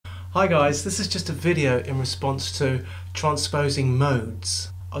Hi guys, this is just a video in response to transposing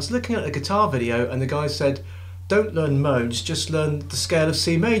modes. I was looking at a guitar video and the guy said, don't learn modes, just learn the scale of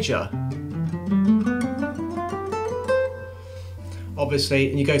C major. Obviously,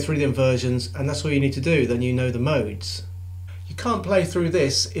 and you go through the inversions and that's all you need to do, then you know the modes. You can't play through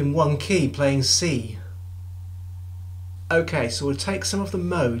this in one key playing C. Okay, so we'll take some of the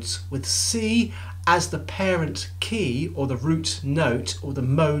modes with C as the parent key or the root note or the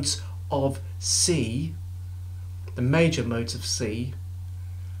modes of C, the major modes of C,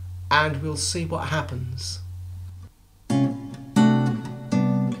 and we'll see what happens.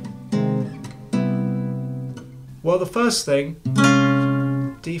 Well, the first thing,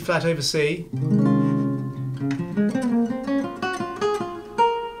 D flat over C,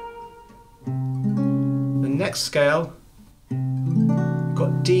 the next scale, we've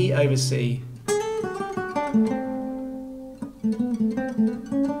got D over C.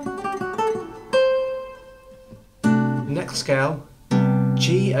 Next scale,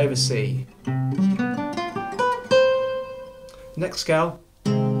 G over C. Next scale,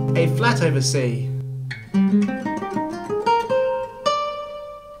 A flat over C.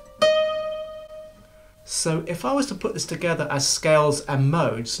 So if I was to put this together as scales and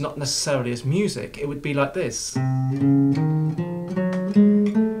modes, not necessarily as music, it would be like this.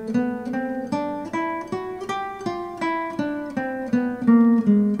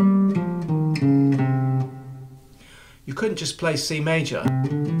 You couldn't just play C major.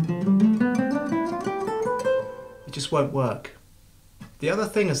 It just won't work. The other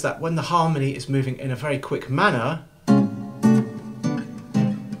thing is that when the harmony is moving in a very quick manner,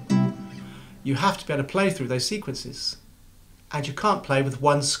 you have to be able to play through those sequences. And you can't play with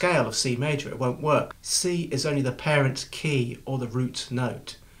one scale of C major, it won't work. C is only the parent key or the root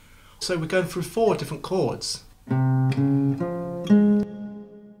note. So we're going through 4 different chords.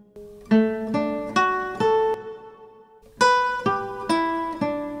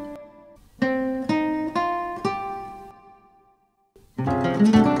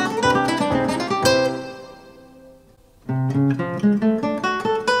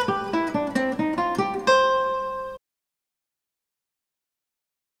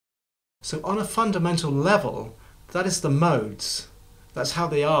 So on a fundamental level, that is the modes. That's how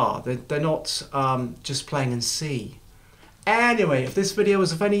they are. They're not just playing in C. Anyway, if this video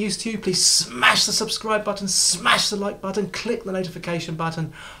was of any use to you, please smash the subscribe button, smash the like button, click the notification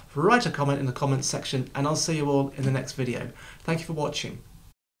button, write a comment in the comments section, and I'll see you all in the next video. Thank you for watching.